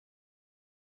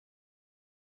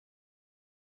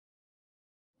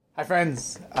Hi,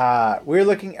 friends. We're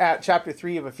looking at chapter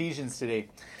 3 of Ephesians today.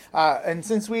 And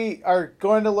since we are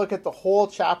going to look at the whole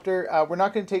chapter, we're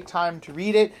not going to take time to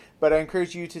read it, but I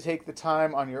encourage you to take the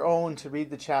time on your own to read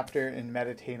the chapter and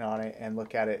meditate on it and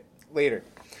look at it later.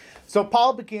 So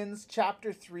Paul begins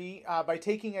chapter 3 by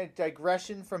taking a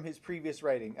digression from his previous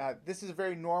writing. This is a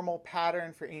very normal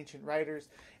pattern for ancient writers.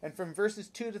 And from verses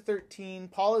 2 to 13,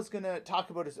 Paul is going to talk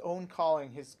about his own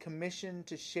calling, his commission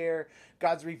to share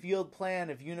God's revealed plan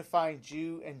of unifying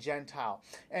Jew and Gentile,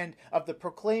 and of the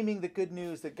proclaiming the good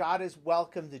news that God has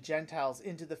welcomed the Gentiles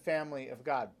into the family of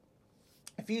God.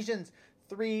 Ephesians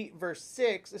 3 verse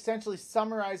 6 essentially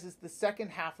summarizes the second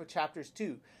half of chapters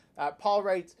 2. Paul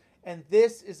writes, "And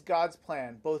this is God's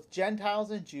plan. Both Gentiles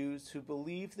and Jews who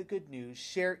believe the good news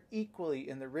share equally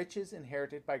in the riches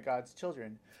inherited by God's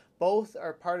children. Both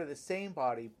are part of the same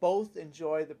body. Both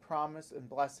enjoy the promise and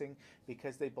blessing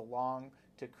because they belong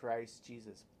to Christ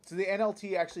Jesus." So the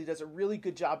NLT actually does a really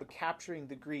good job of capturing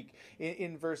the Greek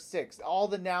in verse 6. All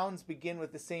the nouns begin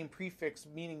with the same prefix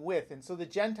meaning with. And so the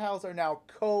Gentiles are now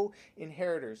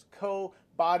co-inheritors,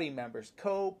 co-body members,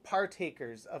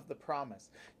 co-partakers of the promise.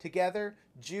 Together,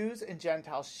 Jews and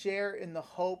Gentiles share in the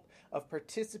hope of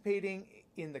participating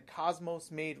in the cosmos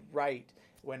made right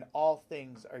when all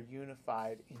things are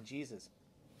unified in Jesus.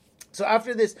 So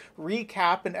after this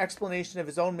recap and explanation of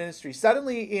his own ministry,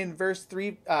 suddenly in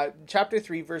chapter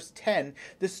 3, verse 10,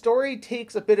 the story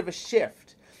takes a bit of a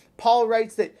shift. Paul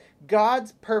writes that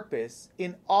God's purpose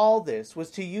in all this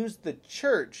was to use the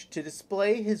church to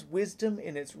display his wisdom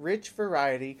in its rich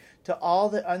variety to all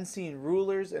the unseen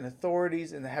rulers and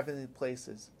authorities in the heavenly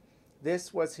places.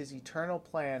 This was his eternal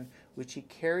plan, which he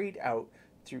carried out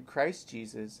through Christ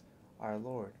Jesus, our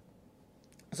Lord.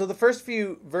 So the first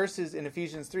few verses in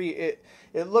Ephesians 3, it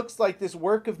looks like this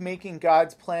work of making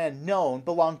God's plan known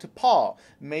belonged to Paul,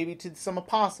 maybe to some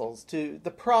apostles, to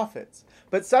the prophets.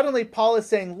 But suddenly Paul is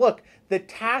saying, look, the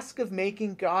task of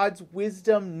making God's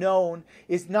wisdom known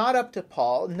is not up to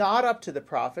Paul, not up to the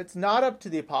prophets, not up to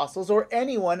the apostles, or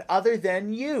anyone other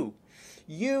than you.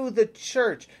 You, the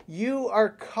church, you are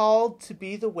called to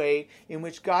be the way in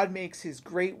which God makes his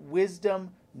great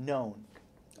wisdom known.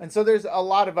 And so there's a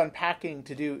lot of unpacking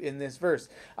to do in this verse.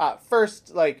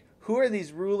 First, who are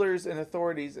these rulers and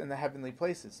authorities in the heavenly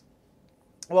places?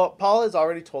 Well, Paul has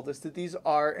already told us that these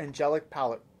are angelic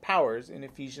powers in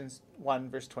Ephesians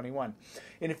 1, verse 21.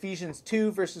 In Ephesians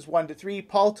 2, verses 1 to 3,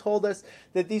 Paul told us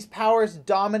that these powers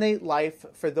dominate life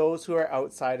for those who are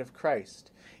outside of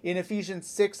Christ. In Ephesians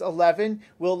 6:11,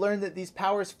 we'll learn that these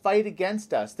powers fight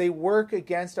against us. They work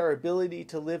against our ability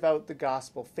to live out the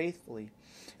gospel faithfully.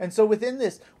 And so within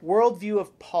this worldview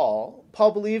of Paul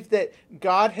believed that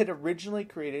God had originally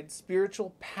created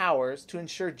spiritual powers to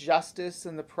ensure justice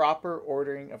and the proper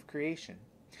ordering of creation.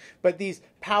 But these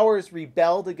powers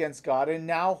rebelled against God and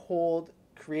now hold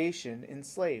creation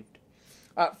enslaved.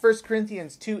 1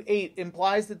 Corinthians 2:8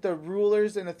 implies that the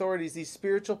rulers and authorities, these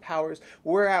spiritual powers,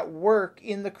 were at work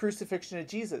in the crucifixion of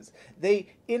Jesus. They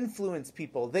influence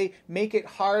people. They make it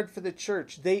hard for the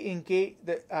church. They engage,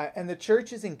 and the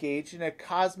church is engaged in a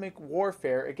cosmic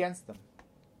warfare against them.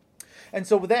 And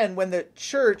so then, when the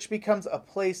church becomes a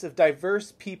place of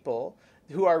diverse people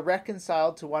who are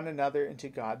reconciled to one another and to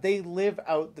God, they live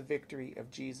out the victory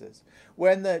of Jesus.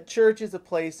 When the church is a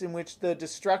place in which the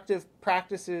destructive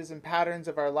practices and patterns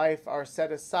of our life are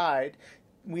set aside,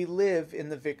 we live in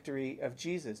the victory of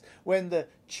Jesus. When the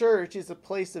church is a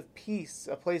place of peace,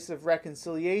 a place of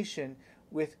reconciliation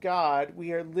with God,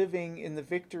 we are living in the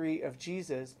victory of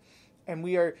Jesus, and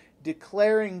we are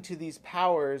declaring to these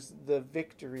powers the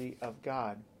victory of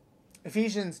God.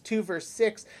 Ephesians 2 verse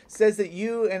 6 says that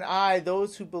you and I,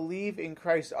 those who believe in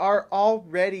Christ, are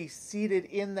already seated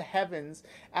in the heavens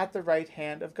at the right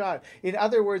hand of God. In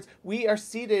other words, we are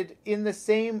seated in the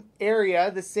same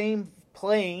area, the same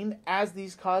plane as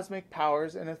these cosmic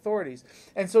powers and authorities.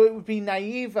 And so it would be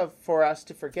naive for us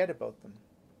to forget about them.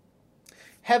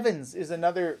 Heavens is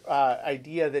another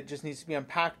idea that just needs to be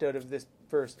unpacked out of this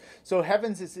verse. So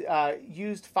heavens is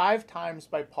used 5 times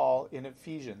by Paul in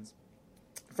Ephesians.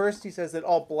 First, he says that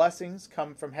all blessings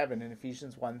come from heaven in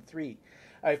Ephesians 1:3.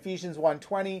 Ephesians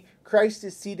 1:20, Christ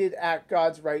is seated at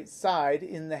God's right side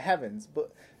in the heavens.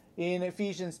 But in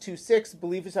Ephesians 2:6,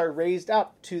 believers are raised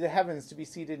up to the heavens to be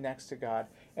seated next to God.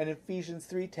 And in Ephesians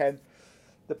 3:10,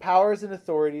 the powers and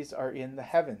authorities are in the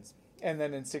heavens. And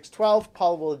then in 6:12,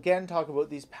 Paul will again talk about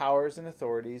these powers and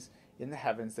authorities in the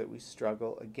heavens that we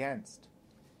struggle against.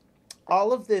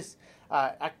 All of this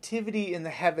activity in the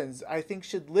heavens, I think,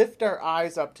 should lift our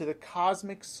eyes up to the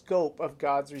cosmic scope of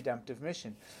God's redemptive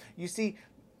mission. You see,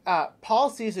 Paul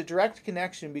sees a direct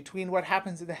connection between what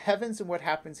happens in the heavens and what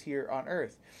happens here on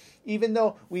earth. Even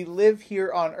though we live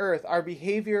here on earth, our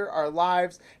behavior, our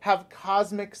lives have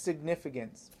cosmic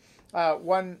significance.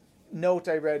 One note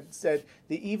I read said,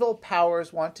 "The evil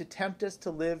powers want to tempt us to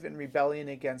live in rebellion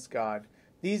against God.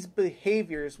 These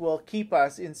behaviors will keep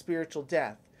us in spiritual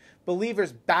death.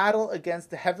 Believers battle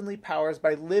against the heavenly powers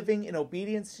by living in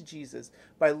obedience to Jesus,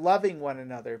 by loving one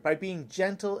another, by being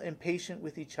gentle and patient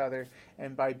with each other,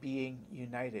 and by being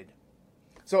united."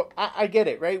 So I get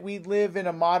it, right? We live in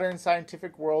a modern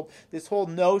scientific world. This whole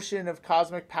notion of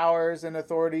cosmic powers and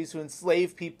authorities who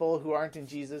enslave people who aren't in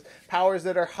Jesus, powers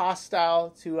that are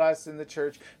hostile to us in the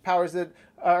church, powers that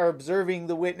are observing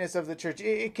the witness of the church,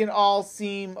 it can all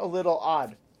seem a little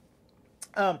odd.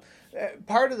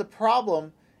 Part of the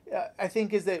problem, I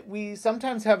think, is that we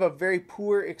sometimes have a very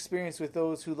poor experience with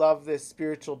those who love this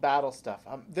spiritual battle stuff.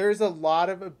 There's a lot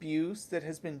of abuse that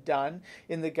has been done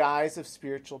in the guise of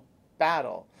spiritual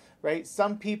battle, right?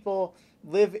 Some people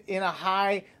live in a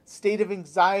high state of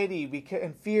anxiety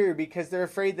and fear because they're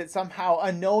afraid that somehow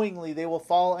unknowingly they will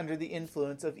fall under the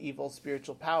influence of evil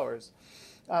spiritual powers.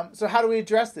 So how do we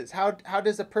address this? How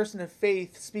does a person of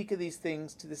faith speak of these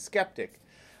things to the skeptic?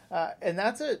 And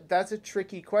that's a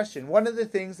tricky question. One of the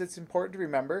things that's important to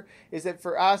remember is that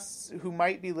for us who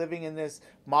might be living in this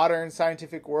modern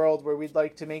scientific world where we'd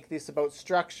like to make this about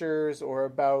structures or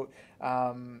about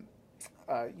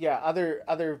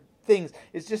other things,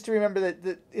 is just to remember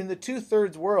that in the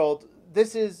 2/3 world,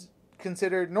 this is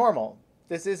considered normal.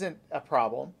 This isn't a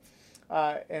problem,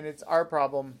 and it's our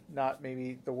problem, not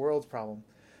maybe the world's problem.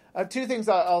 Two things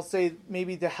I'll say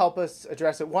maybe to help us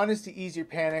address it. One is to ease your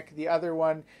panic. The other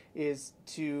one is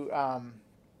to,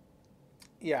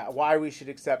 why we should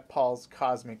accept Paul's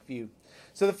cosmic view.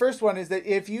 So the first one is that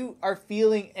if you are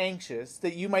feeling anxious,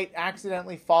 that you might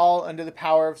accidentally fall under the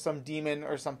power of some demon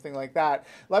or something like that,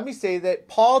 let me say that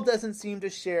Paul doesn't seem to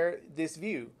share this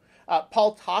view.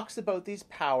 Paul talks about these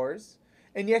powers,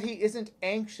 and yet he isn't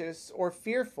anxious or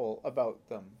fearful about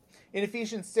them. In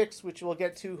Ephesians 6, which we'll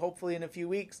get to hopefully in a few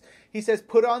weeks, he says,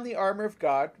 "Put on the armor of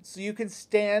God so you can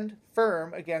stand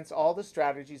firm against all the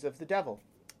strategies of the devil."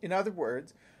 In other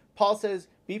words, Paul says,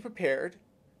 be prepared,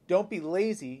 don't be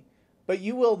lazy, but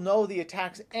you will know the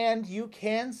attacks and you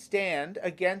can stand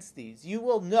against these. You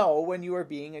will know when you are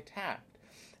being attacked.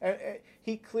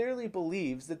 He clearly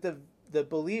believes that the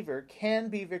believer can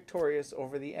be victorious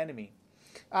over the enemy.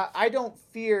 I don't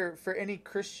fear for any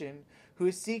Christian who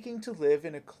is seeking to live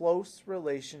in a close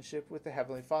relationship with the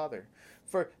Heavenly Father.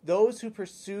 For those who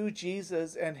pursue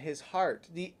Jesus and his heart,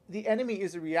 the enemy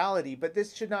is a reality, but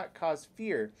this should not cause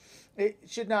fear. It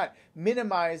should not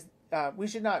minimize. We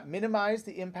should not minimize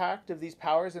the impact of these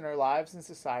powers in our lives and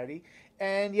society,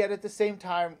 and yet at the same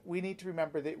time, we need to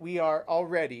remember that we are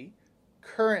already,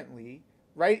 currently,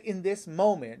 right in this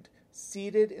moment,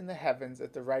 seated in the heavens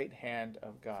at the right hand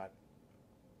of God.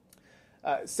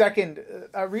 Second,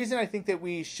 a reason I think that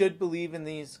we should believe in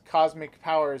these cosmic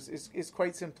powers is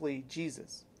quite simply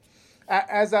Jesus.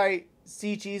 As I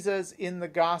see Jesus in the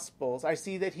Gospels, I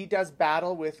see that he does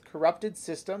battle with corrupted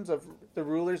systems of the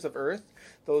rulers of earth,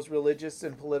 those religious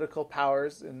and political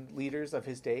powers and leaders of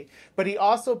his day, but he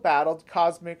also battled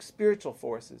cosmic spiritual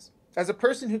forces. As a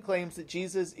person who claims that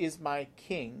Jesus is my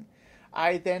king,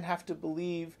 I then have to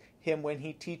believe him when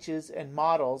he teaches and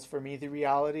models for me the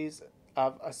realities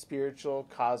of a spiritual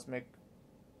cosmic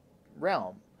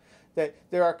realm. That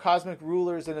there are cosmic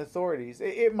rulers and authorities.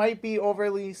 It might be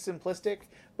overly simplistic,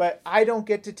 but I don't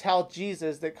get to tell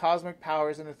Jesus that cosmic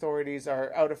powers and authorities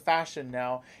are out of fashion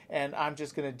now, and I'm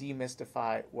just going to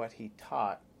demystify what he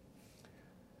taught.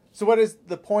 So what is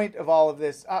the point of all of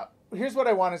this? Here's what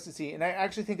I want us to see, and I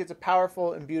actually think it's a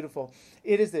powerful and beautiful.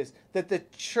 It is this, that the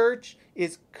church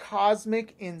is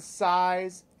cosmic in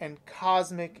size and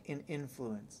cosmic in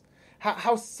influence.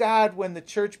 How sad when the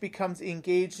church becomes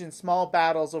engaged in small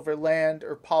battles over land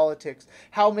or politics.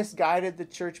 How misguided the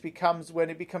church becomes when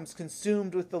it becomes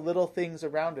consumed with the little things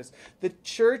around us. The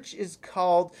church is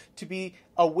called to be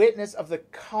a witness of the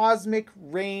cosmic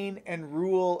reign and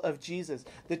rule of Jesus.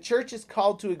 The church is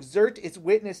called to exert its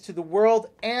witness to the world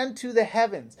and to the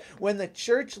heavens. When the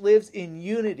church lives in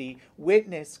unity,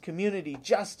 witness, community,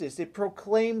 justice, it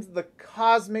proclaims the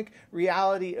cosmic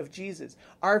reality of Jesus.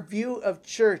 Our view of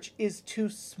church is is too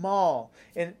small.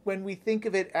 And when we think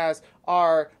of it as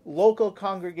our local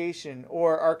congregation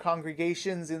or our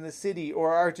congregations in the city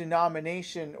or our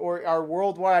denomination or our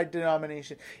worldwide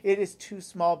denomination, it is too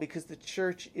small because the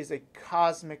church is a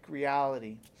cosmic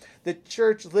reality. The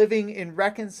church, living in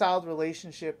reconciled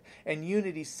relationship and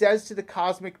unity, says to the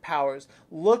cosmic powers,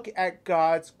 look at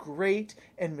God's great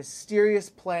and mysterious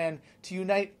plan to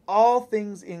unite all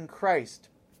things in Christ.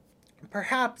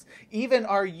 Perhaps even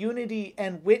our unity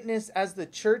and witness as the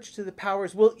church to the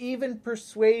powers will even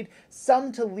persuade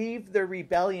some to leave their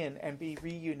rebellion and be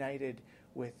reunited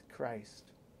with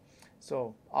Christ.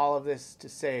 So all of this to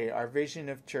say, our vision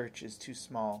of church is too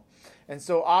small. And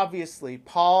so obviously,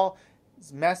 Paul's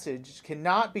message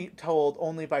cannot be told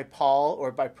only by Paul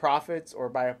or by prophets or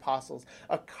by apostles.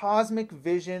 A cosmic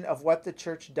vision of what the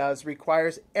church does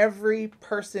requires every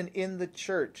person in the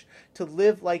church to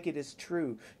live like it is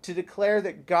true, to declare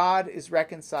that God is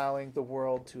reconciling the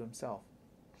world to himself.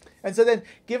 And so then,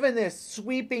 given this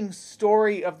sweeping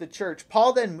story of the church,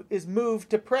 Paul then is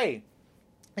moved to pray.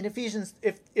 In Ephesians,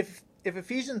 if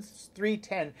Ephesians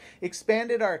 3:10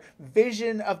 expanded our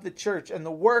vision of the church and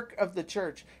the work of the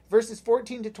church, verses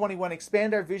 14 to 21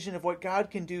 expand our vision of what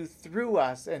God can do through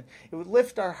us, and it would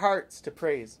lift our hearts to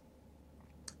praise.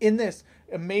 In this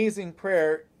amazing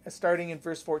prayer, starting in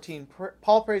verse 14,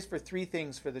 Paul prays for three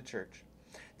things for the church: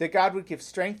 that God would give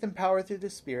strength and power through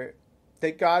the Spirit,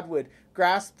 that God would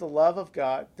grasp the love of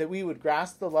God, that we would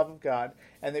grasp the love of God,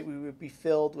 and that we would be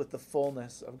filled with the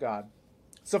fullness of God.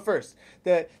 So first,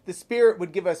 the Spirit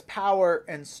would give us power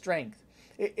and strength.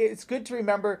 It's good to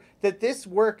remember that this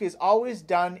work is always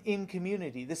done in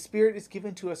community. The Spirit is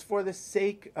given to us for the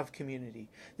sake of community.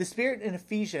 The Spirit in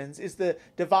Ephesians is the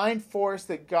divine force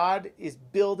that God is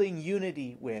building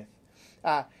unity with.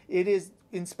 It is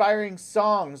inspiring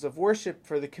songs of worship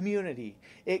for the community.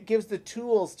 It gives the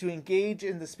tools to engage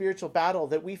in the spiritual battle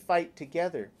that we fight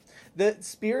together. The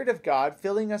Spirit of God,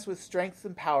 filling us with strength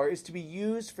and power, is to be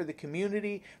used for the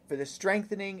community, for the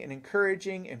strengthening and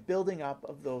encouraging and building up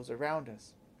of those around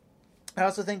us. I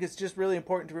also think it's just really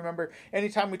important to remember,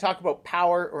 anytime we talk about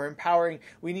power or empowering,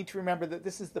 we need to remember that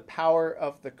this is the power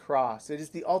of the cross. It is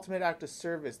the ultimate act of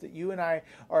service, that you and I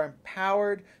are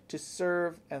empowered to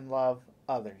serve and love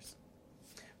others.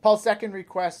 Paul's second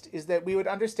request is that we would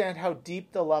understand how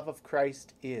deep the love of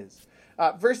Christ is.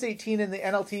 Verse 18 in the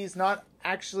NLT is not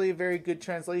actually a very good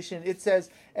translation. It says,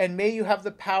 "And may you have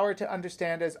the power to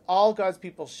understand, as all God's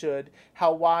people should,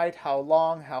 how wide, how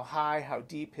long, how high, how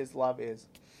deep his love is."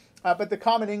 But the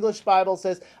Common English Bible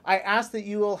says, "I ask that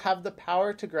you will have the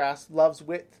power to grasp love's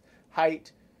width,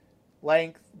 height,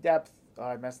 length, depth." Oh,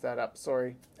 I messed that up.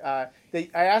 Sorry. I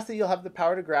ask that you'll have the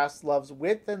power to grasp love's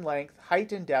width and length,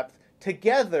 height and depth,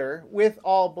 together with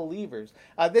all believers.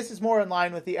 This is more in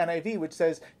line with the NIV, which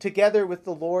says, together with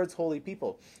the Lord's holy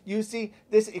people. You see,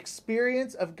 this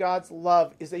experience of God's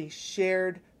love is a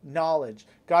shared knowledge.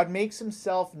 God makes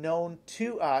himself known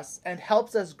to us and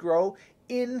helps us grow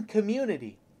in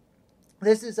community.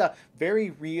 This is a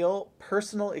very real,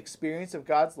 personal experience of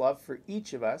God's love for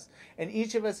each of us, and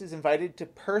each of us is invited to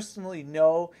personally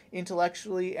know,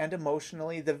 intellectually and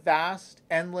emotionally, the vast,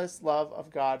 endless love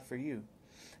of God for you.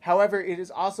 However, it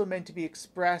is also meant to be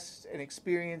expressed and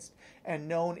experienced and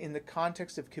known in the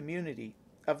context of community,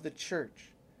 of the church.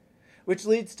 Which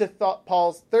leads to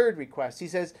Paul's third request. He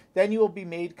says, "Then you will be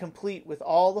made complete with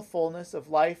all the fullness of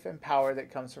life and power that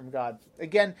comes from God."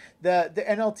 Again, the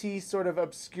NLT sort of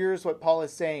obscures what Paul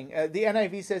is saying. The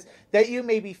NIV says, "that you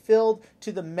may be filled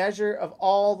to the measure of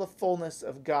all the fullness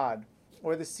of God."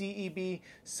 Or the CEB,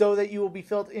 "so that you will be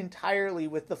filled entirely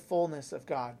with the fullness of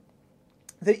God."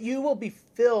 That you will be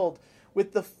filled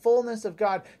with the fullness of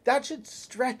God. That should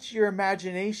stretch your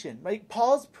imagination. Like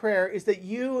Paul's prayer is that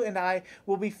you and I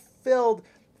will be filled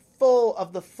full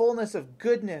of the fullness of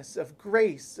goodness, of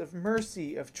grace, of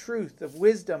mercy, of truth, of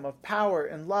wisdom, of power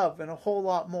and love, and a whole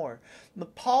lot more.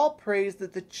 Paul prays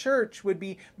that the church would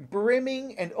be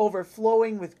brimming and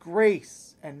overflowing with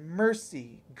grace and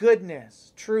mercy,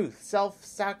 goodness, truth,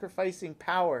 self-sacrificing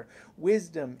power,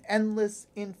 wisdom, endless,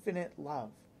 infinite love.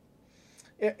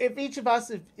 If each of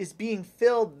us is being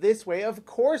filled this way, of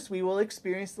course we will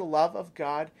experience the love of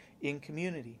God in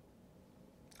community.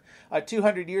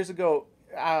 200 years ago,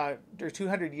 or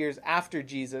 200 years after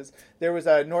Jesus, there was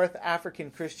a North African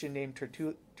Christian named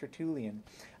Tertullian.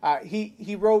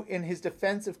 He wrote in his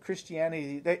defense of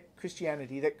Christianity that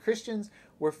Christians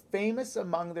were famous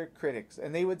among their critics,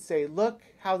 and they would say, "Look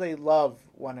how they love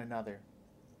one another."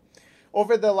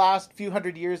 Over the last few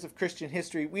hundred years of Christian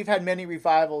history, we've had many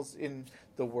revivals in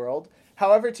the world.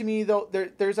 However, to me, though,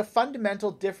 there's a fundamental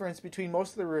difference between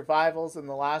most of the revivals in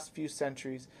the last few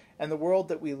centuries and the world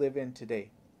that we live in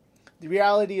today. The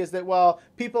reality is that while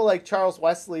people like Charles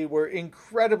Wesley were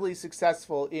incredibly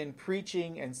successful in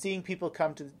preaching and seeing people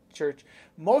come to the church,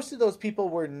 most of those people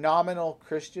were nominal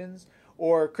Christians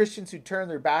or Christians who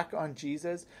turned their back on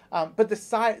Jesus. But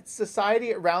the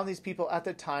society around these people at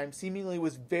the time seemingly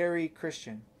was very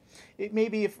Christian. It may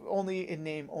be if only in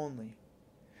name only.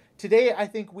 Today, I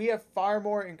think we have far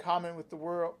more in common with the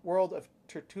world of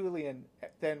Tertullian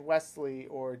than Wesley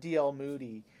or D.L.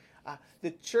 Moody.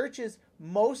 The church's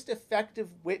most effective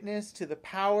witness to the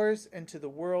powers and to the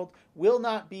world will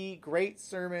not be great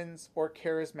sermons or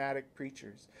charismatic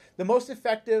preachers. The most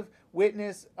effective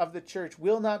witness of the church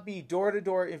will not be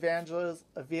door-to-door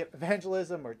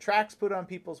evangelism or tracts put on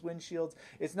people's windshields.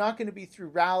 It's not going to be through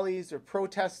rallies or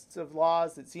protests of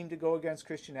laws that seem to go against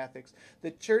Christian ethics.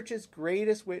 The church's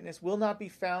greatest witness will not be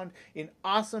found in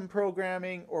awesome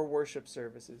programming or worship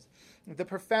services. The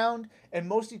profound and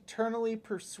most eternally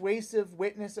persuasive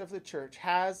witness of the church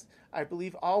has, I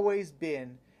believe, always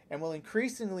been and will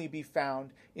increasingly be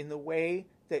found in the way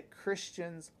that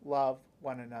Christians love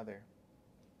one another.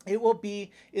 It will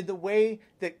be in the way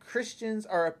that Christians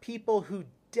are a people who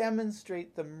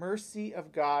demonstrate the mercy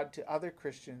of God to other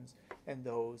Christians and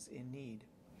those in need.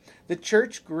 The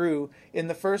church grew in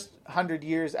the first few hundred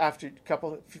years after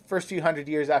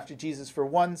Jesus for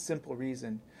one simple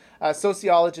reason.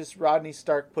 Sociologist Rodney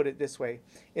Stark put it this way: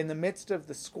 in the midst of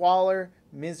the squalor,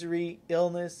 misery,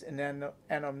 illness, and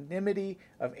anonymity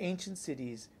of ancient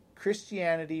cities,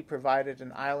 Christianity provided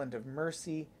an island of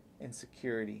mercy and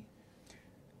security.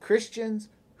 Christians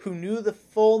who knew the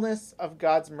fullness of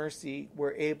God's mercy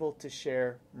were able to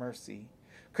share mercy.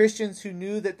 Christians who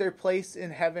knew that their place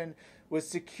in heaven was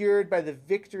secured by the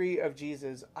victory of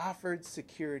Jesus offered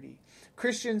security.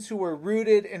 Christians who were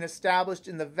rooted and established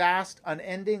in the vast,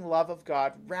 unending love of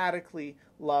God radically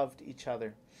loved each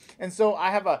other. And so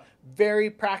I have a very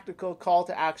practical call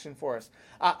to action for us.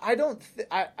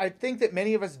 I think that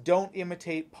many of us don't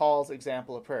imitate Paul's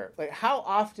example of prayer. Like, how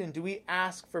often do we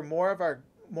ask for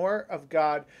more of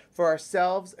God for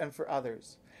ourselves and for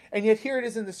others? And yet here it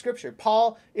is in the scripture,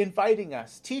 Paul inviting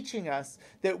us, teaching us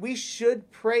that we should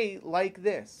pray like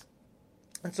this.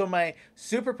 And so my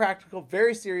super practical,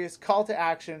 very serious call to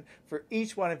action for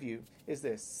each one of you is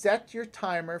this: set your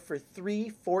timer for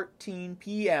 3:14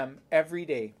 p.m. every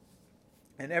day.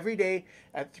 And every day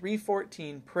at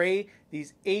 3:14, pray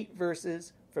these 8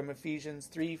 verses from Ephesians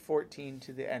 3:14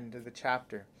 to the end of the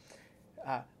chapter.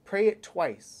 Pray it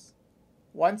twice,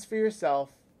 once for yourself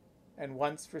and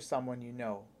once for someone you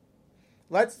know.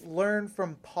 Let's learn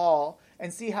from Paul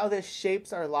and see how this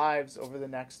shapes our lives over the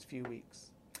next few weeks.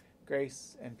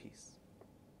 Grace and peace.